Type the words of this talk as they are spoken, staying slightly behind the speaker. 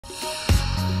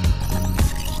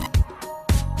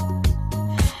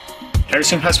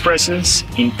AERZEN has presence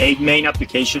in 8 main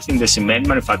applications in the cement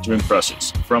manufacturing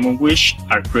process, from which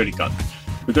are critical.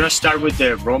 We're going to start with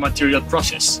the raw material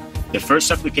process. The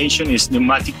first application is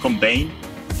pneumatic conveying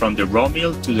from the raw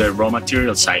mill to the raw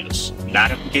material silos. In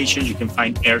that application, you can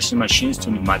find AERZEN machines to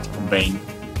pneumatic conveying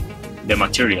the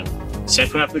material.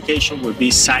 Second application will be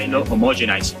silo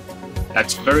homogenizing.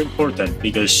 That's very important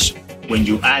because when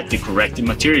you add the corrective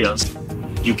materials,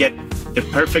 you get the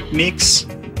perfect mix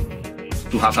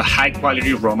to have a high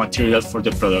quality raw material for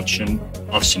the production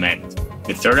of cement.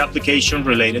 The third application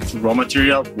related to raw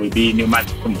material will be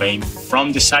pneumatic conveying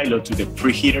from the silo to the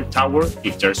preheater tower,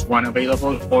 if there's one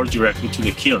available, or directly to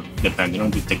the kiln, depending on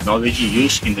the technology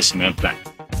used in the cement plant.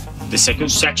 The second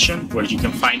section where you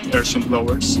can find AERZEN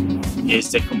blowers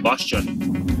is the combustion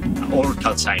or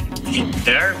calciner.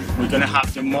 There, we're going to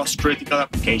have the most critical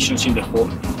applications in the whole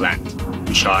plant,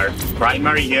 which are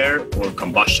primary air or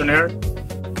combustion air,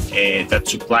 that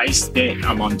supplies the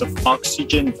amount of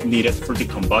oxygen needed for the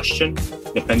combustion,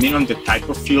 depending on the type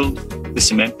of fuel the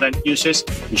cement plant uses,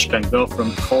 which can go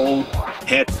from coal,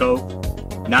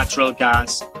 petcoke, natural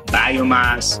gas,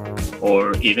 biomass,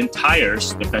 or even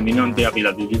tires, depending on the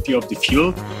availability of the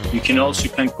fuel. You can also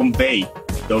convey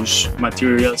those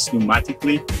materials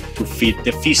pneumatically to feed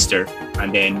the feeder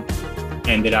and then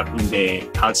ended up in the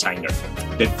calciner.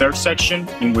 The third section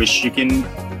in which you can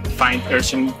find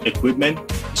AERZEN equipment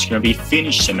is going to be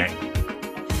finished cement.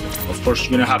 Of course, you're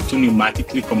going to have to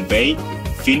pneumatically convey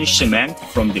finished cement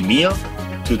from the mill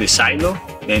to the silo.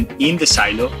 Then in the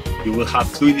silo, you will have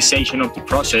fluidization of the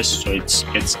process, so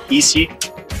it's easy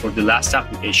for the last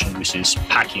application, which is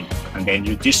packing, and then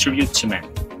you distribute cement.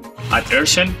 At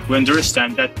AERZEN, we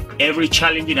understand that every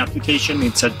challenging application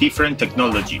needs a different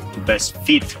technology to best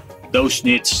fit those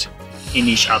needs in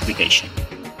each application.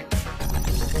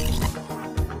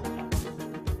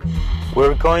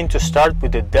 We're going to start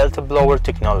with the delta blower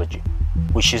technology,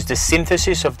 which is the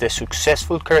synthesis of the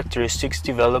successful characteristics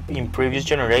developed in previous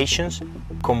generations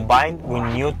combined with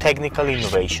new technical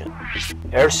innovation.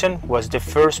 AERZEN was the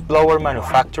first blower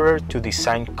manufacturer to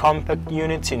design compact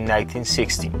units in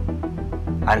 1960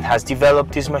 and has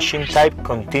developed this machine type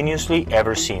continuously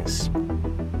ever since.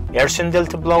 AERZEN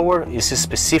delta blower is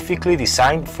specifically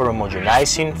designed for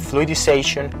homogenizing,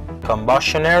 fluidization,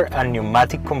 combustion air and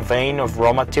pneumatic conveying of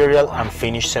raw material and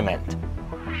finished cement.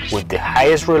 With the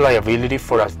highest reliability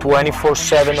for a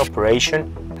 24/7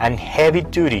 operation and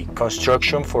heavy-duty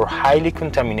construction for highly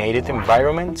contaminated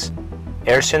environments,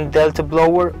 AERZEN delta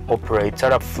blower operates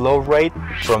at a flow rate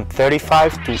from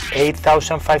 35 to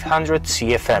 8,500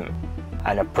 CFM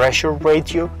and a pressure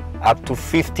ratio up to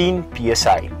 15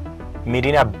 psi,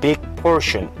 meeting a big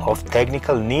portion of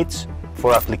technical needs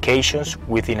for applications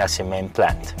within a cement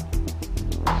plant.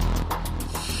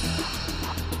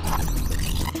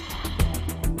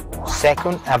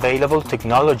 Second available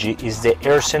technology is the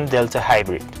AERZEN Delta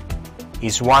Hybrid.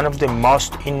 It's one of the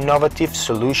most innovative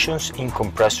solutions in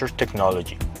compressor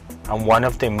technology and one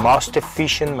of the most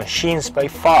efficient machines by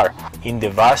far in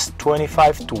the vast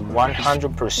 25 to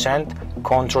 100%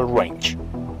 control range.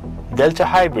 Delta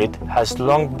Hybrid has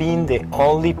long been the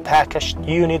only packaged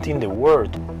unit in the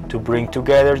world to bring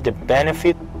together the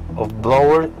benefit of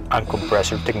blower and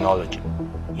compressor technology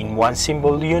in one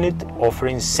single unit,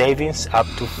 offering savings up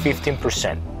to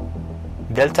 15%.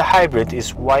 Delta Hybrid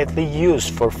is widely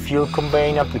used for fuel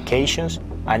conveying applications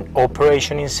and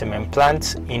operation in cement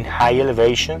plants in high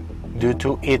elevation due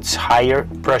to its higher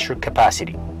pressure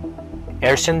capacity.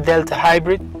 AERZEN Delta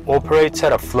Hybrid operates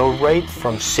at a flow rate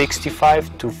from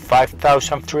 65 to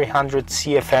 5,300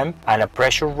 CFM and a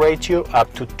pressure ratio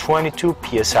up to 22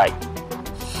 psi.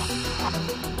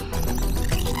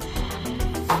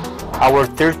 Our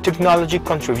third technology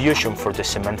contribution for the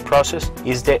cement process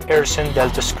is the AERZEN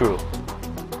Delta Screw.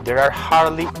 There are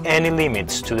hardly any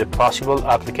limits to the possible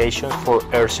applications for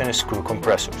AERZEN screw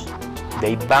compressors.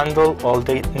 They bundle all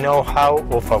the know-how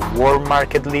of a world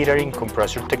market leader in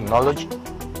compressor technology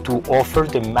to offer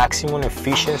the maximum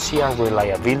efficiency and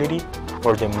reliability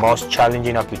for the most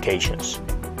challenging applications.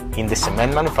 In the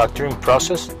cement manufacturing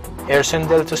process, AERZEN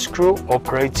Delta Screw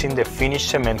operates in the finished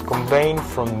cement conveying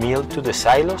from mill to the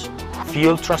silos,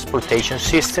 fuel transportation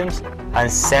systems, and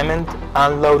cement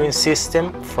unloading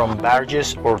system from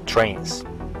barges or trains.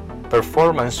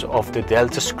 Performance of the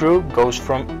Delta Screw goes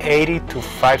from 80 to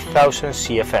 5,000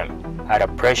 CFM at a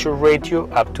pressure ratio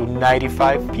up to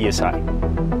 95 psi.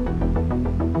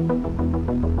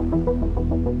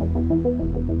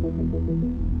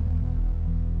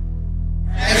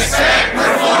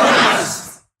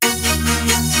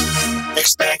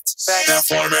 Expect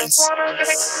performance.